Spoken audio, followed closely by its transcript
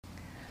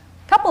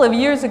couple of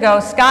years ago,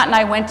 Scott and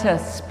I went to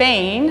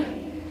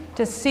Spain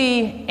to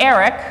see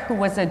Eric, who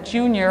was a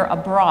junior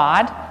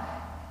abroad,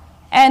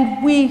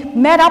 and we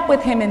met up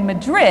with him in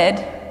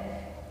Madrid,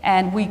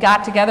 and we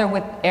got together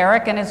with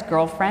Eric and his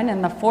girlfriend,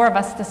 and the four of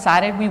us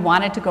decided we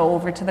wanted to go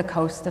over to the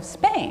coast of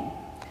Spain,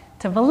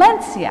 to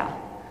Valencia,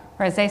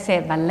 or as they say,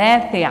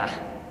 Valencia.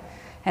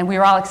 And we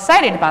were all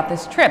excited about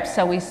this trip,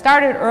 so we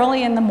started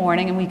early in the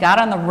morning, and we got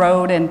on the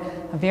road in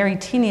a very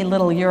teeny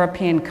little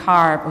European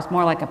car. It was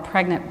more like a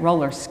pregnant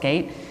roller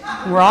skate.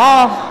 We were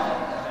all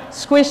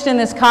squished in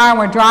this car, and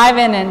we're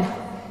driving, and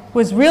it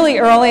was really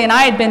early, and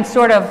I had been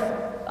sort of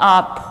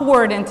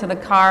poured into the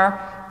car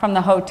from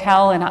the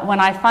hotel, and when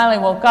I finally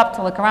woke up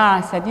to look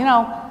around, I said,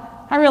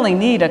 I really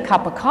need a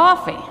cup of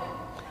coffee.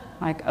 I'm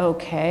like,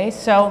 okay,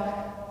 so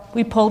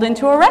we pulled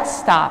into a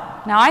rest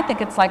stop. Now, I think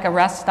it's like a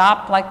rest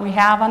stop like we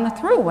have on the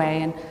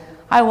thruway. And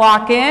I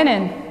walk in,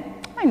 and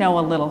I know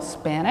a little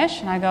Spanish,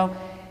 and I go,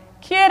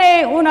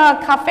 "Quiere una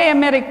café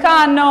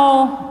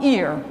americano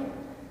ir?"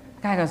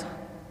 The guy goes,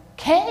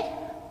 "¿Qué?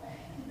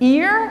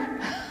 Ir?"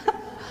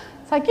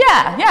 It's like,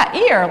 yeah,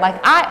 ir, like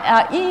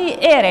I-R,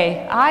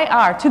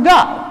 to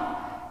go.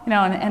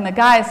 And the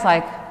guy's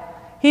like,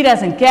 he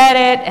doesn't get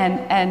it,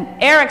 and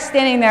Eric's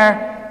standing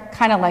there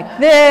kind of like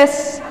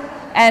this,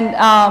 and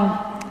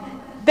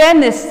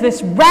then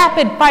this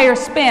rapid fire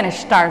Spanish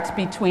starts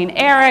between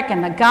Eric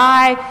and the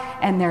guy,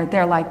 and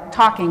they're like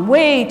talking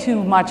way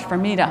too much for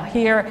me to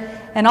hear.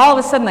 And all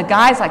of a sudden the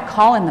guy's like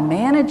calling the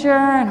manager,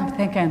 and I'm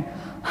thinking,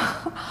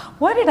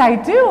 what did I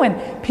do?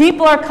 And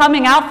people are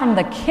coming out from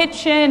the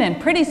kitchen,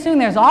 and pretty soon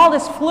there's all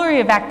this flurry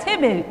of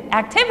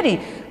activity.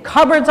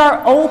 Cupboards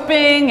are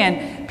opening,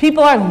 and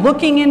people are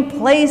looking in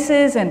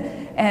places,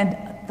 and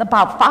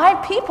about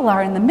 5 people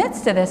are in the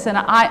midst of this, and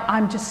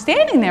I'm just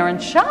standing there in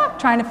shock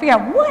trying to figure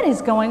out what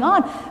is going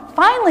on.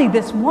 Finally,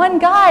 this one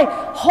guy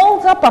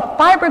holds up a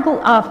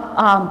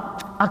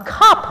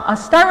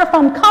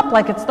styrofoam cup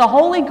like it's the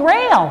Holy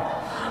Grail.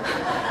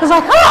 I was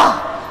like,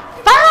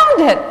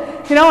 found it!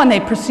 And they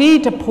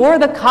proceed to pour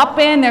the cup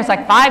in. There's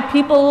like 5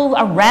 people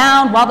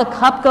around while the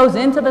cup goes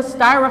into the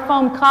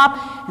styrofoam cup,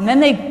 and then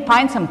they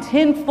find some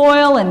tin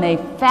foil and they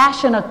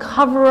fashion a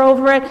cover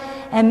over it,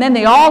 and then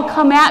they all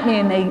come at me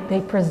and they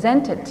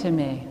present it to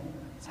me.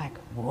 It's like,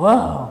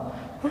 whoa,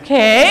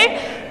 okay,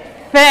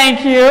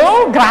 thank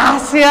you,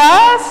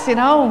 gracias.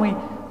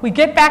 We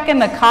get back in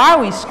the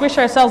car, we squish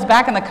ourselves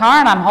back in the car,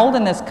 and I'm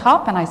holding this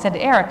cup, and I said to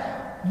Eric,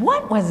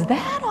 what was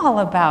that all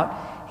about?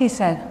 He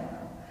said,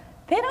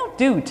 they don't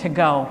do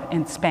to-go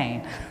in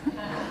Spain.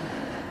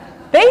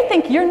 They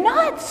think you're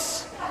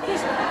nuts.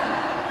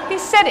 He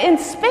said, in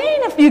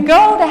Spain, if you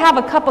go to have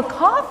a cup of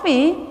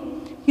coffee,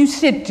 you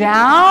sit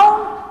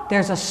down,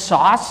 there's a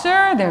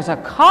saucer, there's a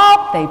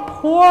cup, they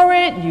pour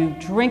it, you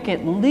drink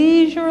it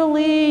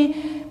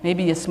leisurely,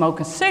 maybe you smoke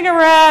a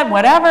cigarette,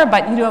 whatever,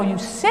 but you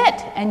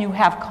sit and you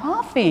have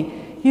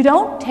coffee. You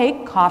don't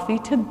take coffee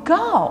to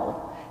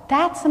go.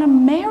 That's an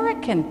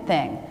American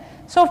thing.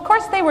 So of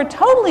course they were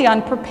totally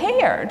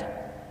unprepared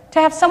to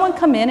have someone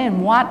come in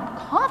and want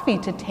coffee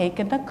to take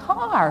in the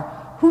car.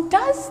 Who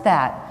does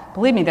that?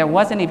 Believe me, there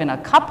wasn't even a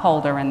cup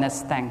holder in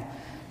this thing.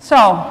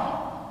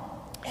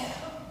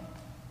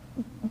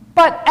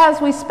 But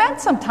as we spent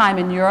some time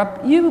in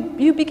Europe,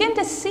 you begin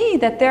to see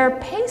that their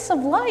pace of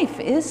life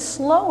is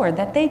slower,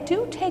 that they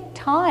do take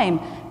time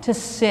to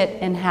sit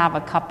and have a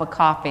cup of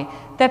coffee,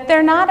 that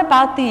they're not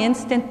about the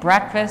instant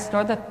breakfast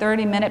or the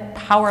 30-minute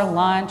power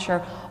lunch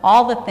or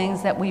all the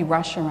things that we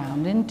rush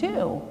around and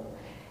do.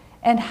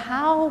 And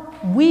how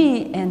we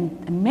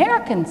in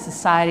American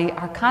society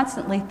are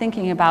constantly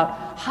thinking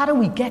about how do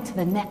we get to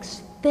the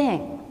next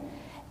thing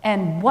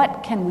and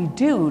what can we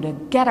do to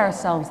get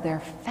ourselves there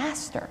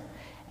faster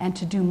and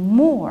to do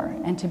more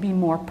and to be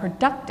more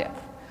productive.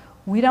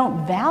 We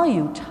don't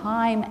value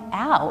time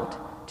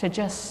out to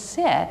just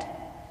sit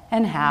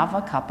and have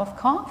a cup of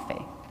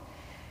coffee.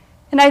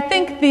 And I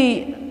think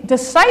the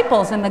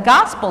disciples in the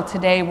gospel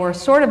today were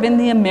sort of in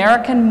the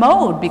American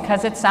mode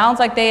because it sounds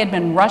like they had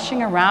been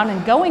rushing around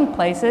and going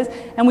places,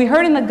 and we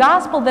heard in the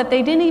gospel that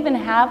they didn't even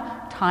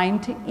have time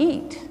to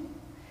eat.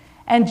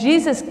 And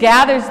Jesus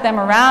gathers them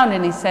around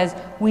and he says,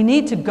 we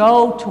need to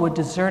go to a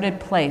deserted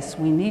place.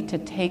 We need to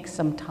take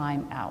some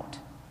time out.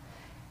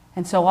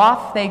 And so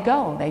off they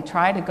go. They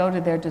try to go to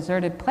their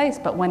deserted place,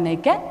 but when they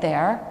get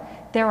there,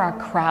 there are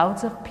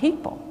crowds of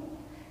people.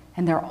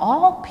 And they're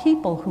all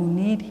people who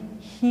need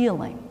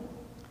healing.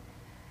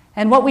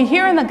 And what we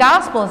hear in the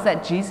gospel is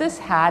that Jesus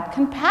had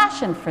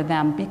compassion for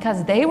them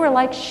because they were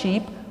like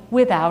sheep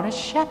without a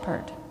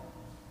shepherd.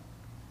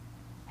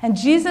 And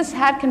Jesus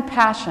had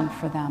compassion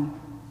for them.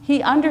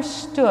 He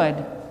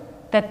understood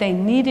that they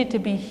needed to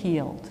be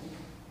healed.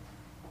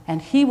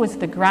 And he was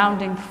the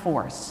grounding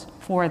force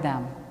for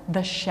them,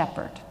 the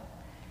shepherd.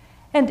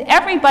 And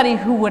everybody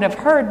who would have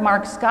heard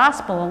Mark's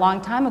gospel a long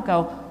time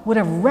ago would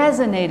have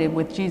resonated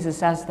with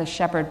Jesus as the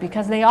shepherd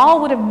because they all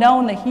would have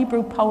known the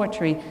Hebrew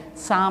poetry,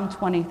 Psalm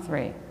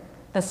 23.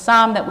 The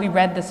psalm that we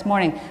read this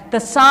morning, the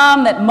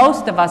psalm that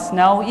most of us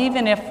know,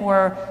 even if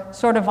we're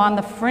sort of on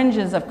the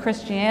fringes of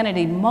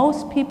Christianity,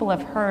 most people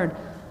have heard,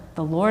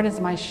 "The Lord is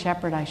my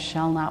shepherd, I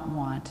shall not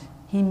want.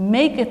 He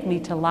maketh me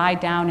to lie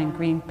down in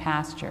green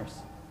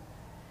pastures."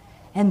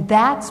 And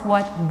that's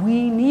what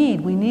we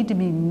need. We need to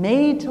be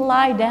made to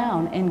lie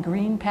down in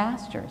green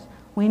pastures.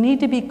 We need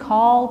to be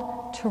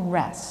called to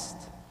rest.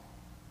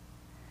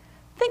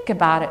 Think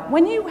about it.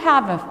 When you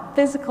have a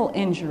physical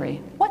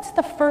injury, what's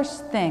the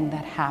first thing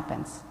that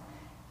happens?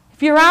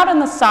 If you're out in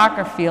the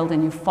soccer field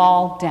and you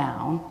fall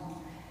down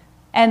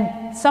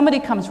and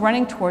somebody comes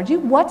running towards you,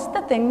 what's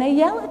the thing they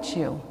yell at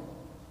you?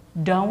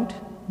 Don't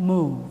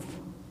move.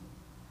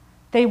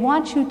 They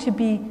want you to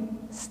be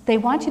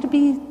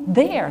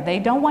there. They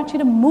don't want you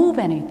to move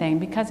anything,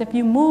 because if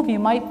you move, you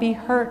might be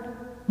hurt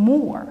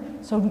more.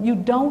 So you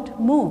don't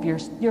move.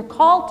 You're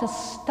called to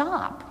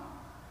stop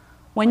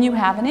when you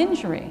have an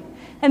injury.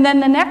 And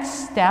then the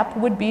next step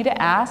would be to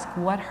ask,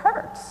 what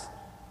hurts?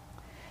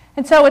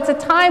 And so it's a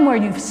time where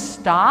you've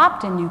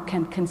stopped and you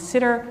can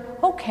consider,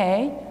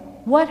 okay,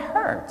 what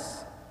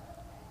hurts?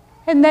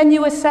 And then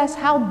you assess,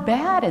 how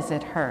bad is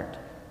it hurt?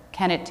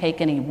 Can it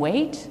take any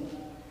weight?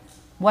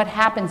 What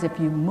happens if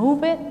you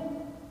move it?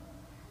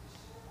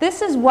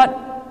 This is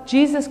what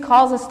Jesus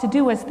calls us to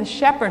do as the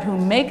shepherd who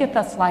maketh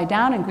us lie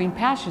down in green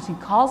pastures. He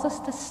calls us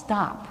to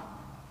stop.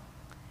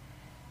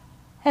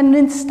 And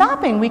in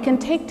stopping, we can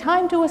take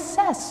time to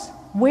assess,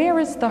 where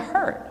is the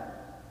hurt?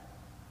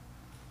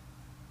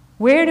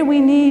 Where do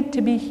we need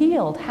to be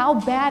healed? How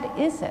bad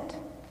is it?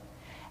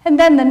 And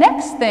then the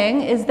next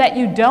thing is that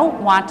you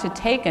don't want to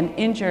take an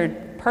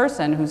injured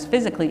person who's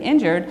physically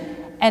injured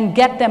and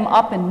get them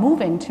up and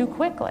moving too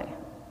quickly.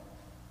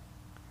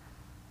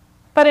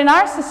 But in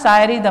our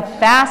society, the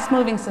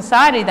fast-moving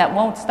society that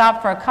won't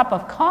stop for a cup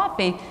of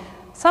coffee,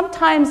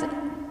 sometimes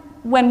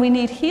when we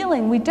need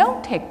healing, we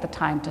don't take the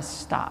time to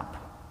stop.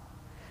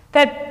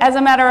 That, as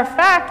a matter of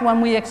fact,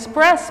 when we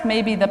express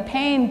maybe the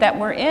pain that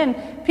we're in,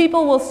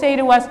 people will say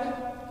to us,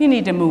 you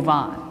need to move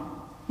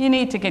on. You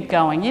need to get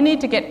going. You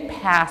need to get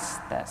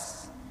past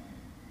this.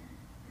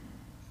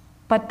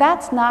 But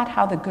that's not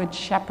how the Good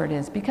Shepherd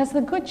is, because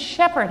the Good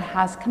Shepherd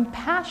has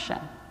compassion.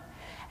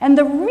 And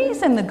the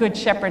reason the Good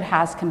Shepherd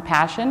has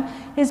compassion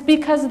is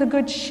because the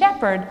Good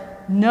Shepherd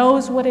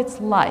knows what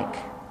it's like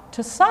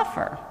to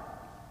suffer.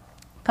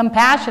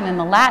 Compassion in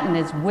the Latin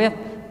is with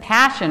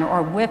passion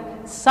or with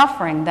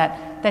suffering,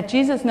 that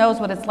Jesus knows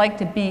what it's like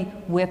to be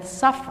with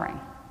suffering.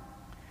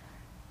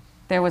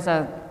 There was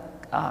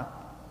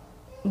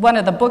one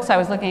of the books I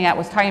was looking at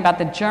was talking about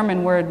the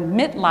German word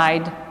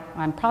Mitleid.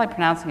 I'm probably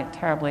pronouncing it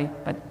terribly,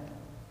 but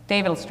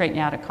David will straighten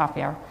you out at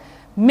coffee hour.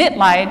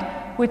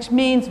 Mitleid, which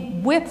means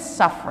with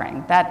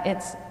suffering, that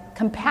it's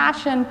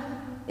compassion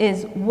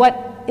is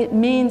what it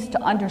means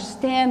to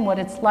understand what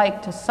it's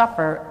like to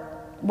suffer,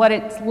 what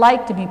it's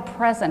like to be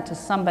present to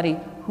somebody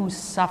who's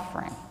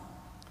suffering.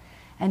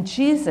 And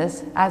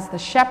Jesus, as the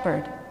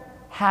shepherd,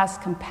 has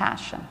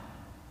compassion.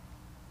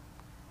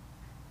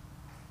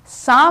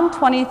 Psalm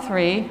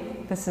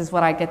 23, this is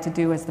what I get to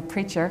do as the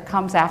preacher,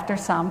 comes after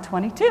Psalm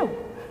 22.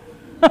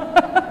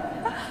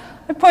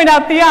 I point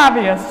out the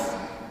obvious.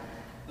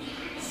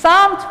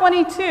 Psalm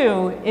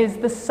 22 is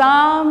the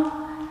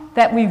psalm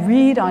that we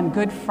read on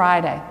Good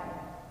Friday.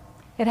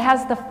 It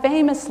has the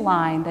famous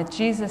line that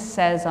Jesus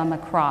says on the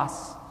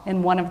cross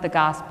in one of the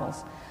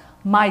Gospels,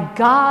 my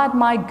God,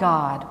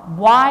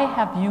 why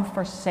have you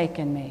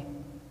forsaken me?"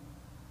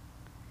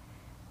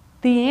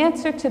 The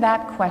answer to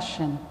that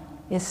question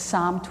is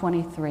Psalm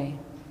 23.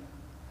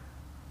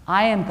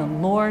 I am the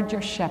Lord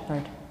your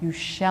shepherd, you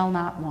shall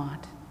not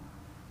want.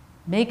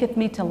 Maketh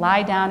me to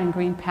lie down in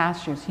green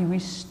pastures, he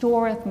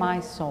restoreth my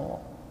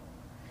soul.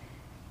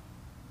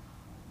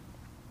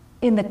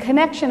 In the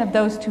connection of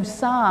those two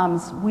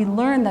psalms, we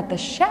learn that the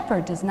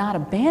shepherd does not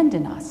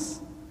abandon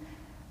us,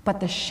 but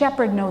the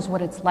shepherd knows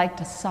what it's like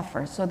to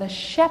suffer. So the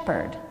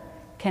shepherd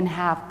can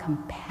have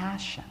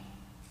compassion.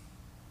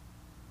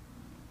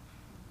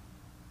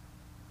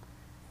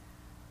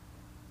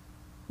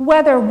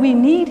 Whether we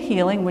need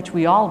healing, which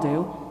we all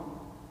do,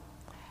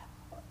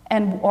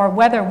 or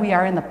whether we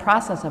are in the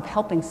process of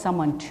helping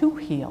someone to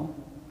heal,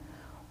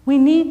 we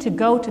need to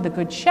go to the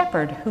Good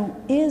Shepherd, who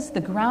is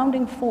the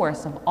grounding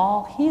force of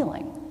all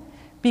healing.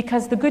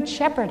 Because the Good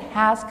Shepherd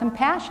has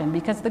compassion,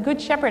 because the Good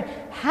Shepherd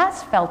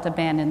has felt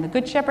abandoned, the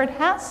Good Shepherd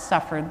has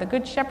suffered, the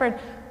Good Shepherd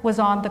was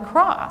on the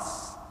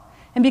cross.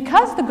 And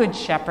because the Good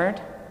Shepherd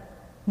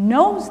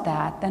knows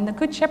that, then the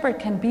Good Shepherd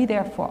can be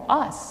there for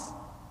us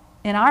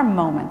in our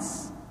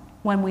moments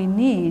when we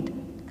need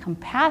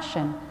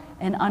compassion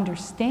and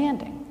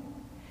understanding.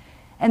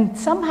 And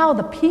somehow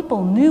the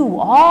people knew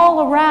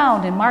all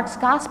around in Mark's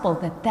gospel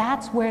that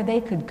that's where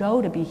they could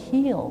go to be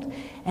healed.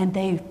 And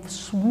they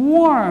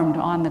swarmed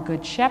on the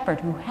Good Shepherd,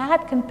 who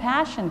had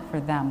compassion for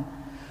them,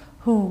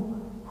 who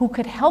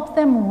could help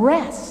them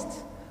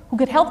rest, who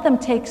could help them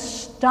take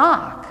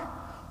stock,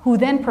 who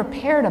then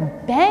prepared a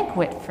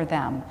banquet for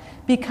them.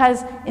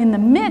 Because in the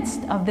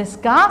midst of this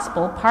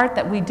gospel part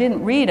that we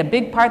didn't read, a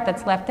big part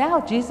that's left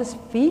out, Jesus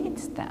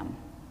feeds them.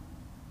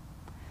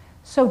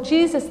 So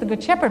Jesus, the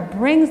Good Shepherd,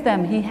 brings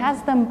them. He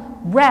has them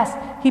rest.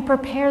 He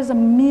prepares a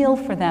meal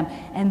for them.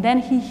 And then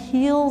he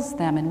heals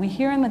them. And we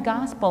hear in the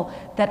gospel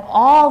that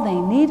all they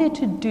needed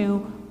to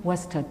do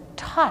was to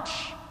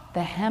touch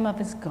the hem of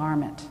his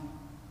garment.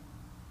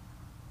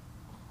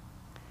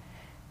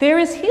 There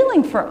is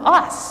healing for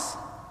us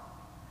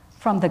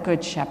from the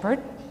Good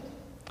Shepherd.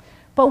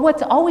 But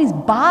what's always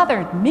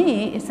bothered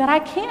me is that I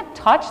can't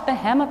touch the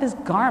hem of his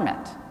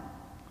garment.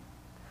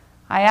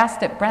 I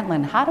asked at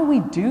Brentland, how do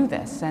we do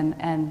this?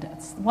 And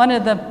one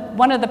of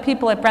the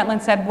people at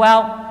Brentland said,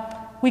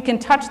 well, we can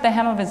touch the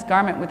hem of his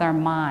garment with our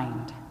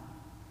mind.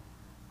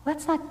 Well,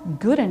 that's not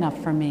good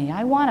enough for me.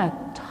 I want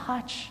to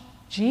touch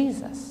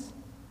Jesus.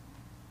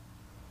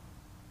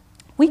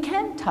 We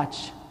can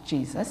touch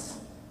Jesus,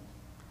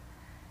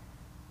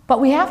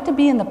 but we have to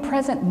be in the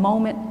present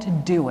moment to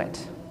do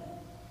it.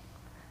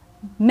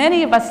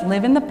 Many of us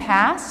live in the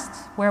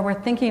past, where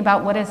we're thinking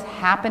about what has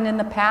happened in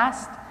the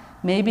past.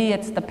 Maybe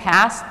it's the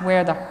past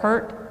where the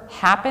hurt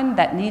happened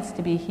that needs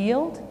to be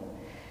healed.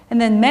 And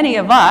then many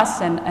of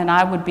us, and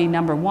I would be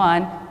number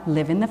one,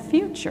 live in the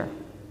future.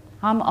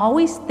 I'm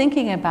always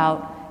thinking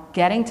about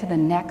getting to the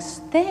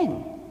next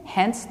thing,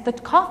 hence the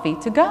coffee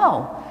to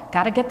go.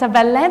 Got to get to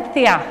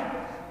Valencia.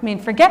 I mean,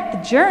 forget the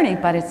journey,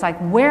 but it's like,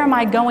 where am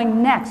I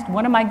going next?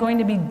 What am I going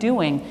to be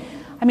doing?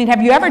 I mean,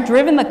 have you ever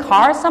driven the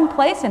car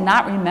someplace and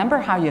not remember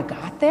how you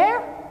got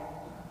there?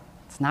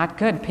 It's not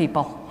good,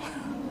 people.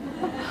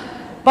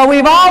 But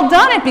we've all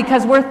done it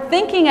because we're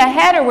thinking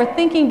ahead or we're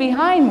thinking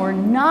behind. We're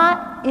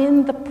not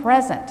in the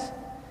present.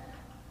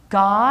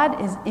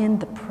 God is in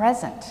the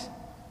present,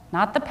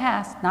 not the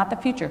past, not the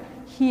future.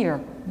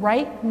 Here,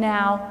 right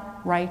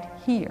now, right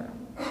here.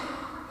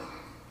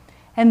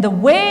 And the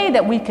way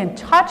that we can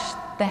touch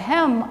the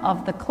hem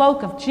of the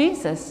cloak of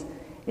Jesus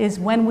is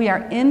when we are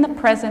in the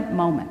present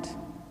moment.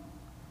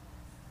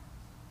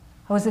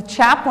 I was a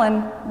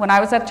chaplain. When I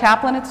was a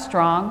chaplain at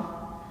Strong,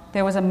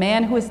 there was a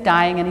man who was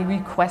dying and he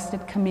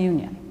requested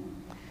communion.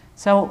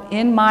 So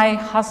in my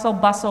hustle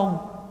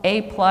bustle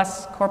A+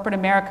 corporate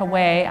America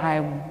way,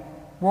 I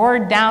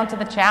roared down to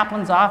the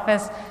chaplain's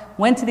office,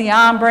 went to the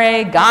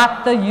hombre,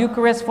 got the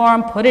Eucharist for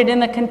him, put it in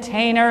the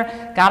container,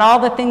 got all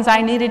the things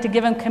I needed to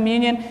give him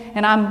communion,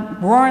 and I'm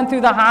roaring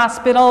through the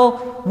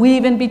hospital,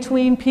 weaving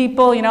between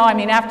people,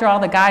 after all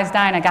the guys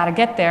dying, I got to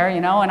get there,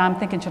 and I'm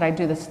thinking, should I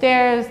do the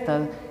stairs,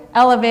 the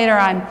elevator?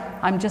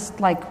 I'm just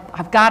like,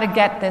 I've got to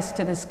get this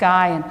to this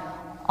guy. And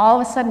all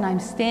of a sudden I'm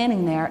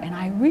standing there and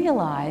I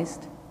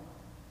realized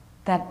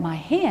that my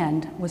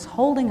hand was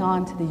holding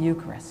on to the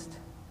Eucharist.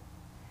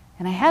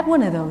 And I had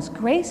one of those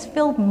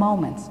grace-filled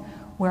moments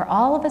where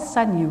all of a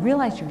sudden you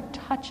realize you're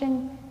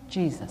touching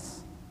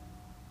Jesus.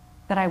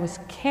 That I was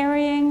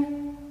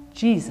carrying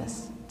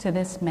Jesus to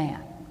this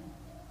man.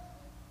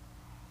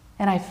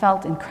 And I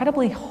felt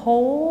incredibly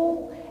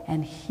whole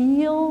and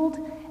healed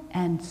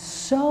and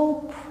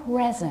so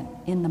present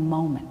in the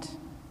moment.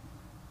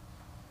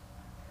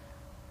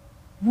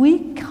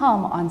 We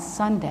come on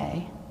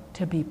Sunday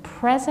to be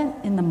present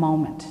in the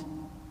moment.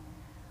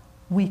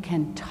 We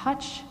can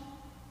touch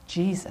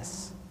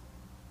Jesus.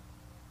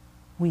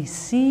 We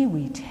see,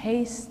 we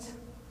taste,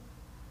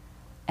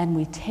 and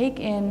we take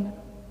in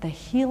the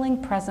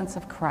healing presence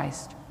of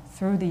Christ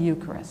through the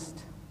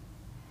Eucharist.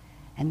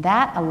 And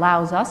that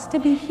allows us to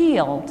be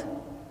healed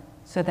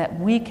so that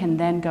we can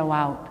then go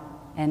out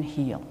and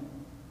heal.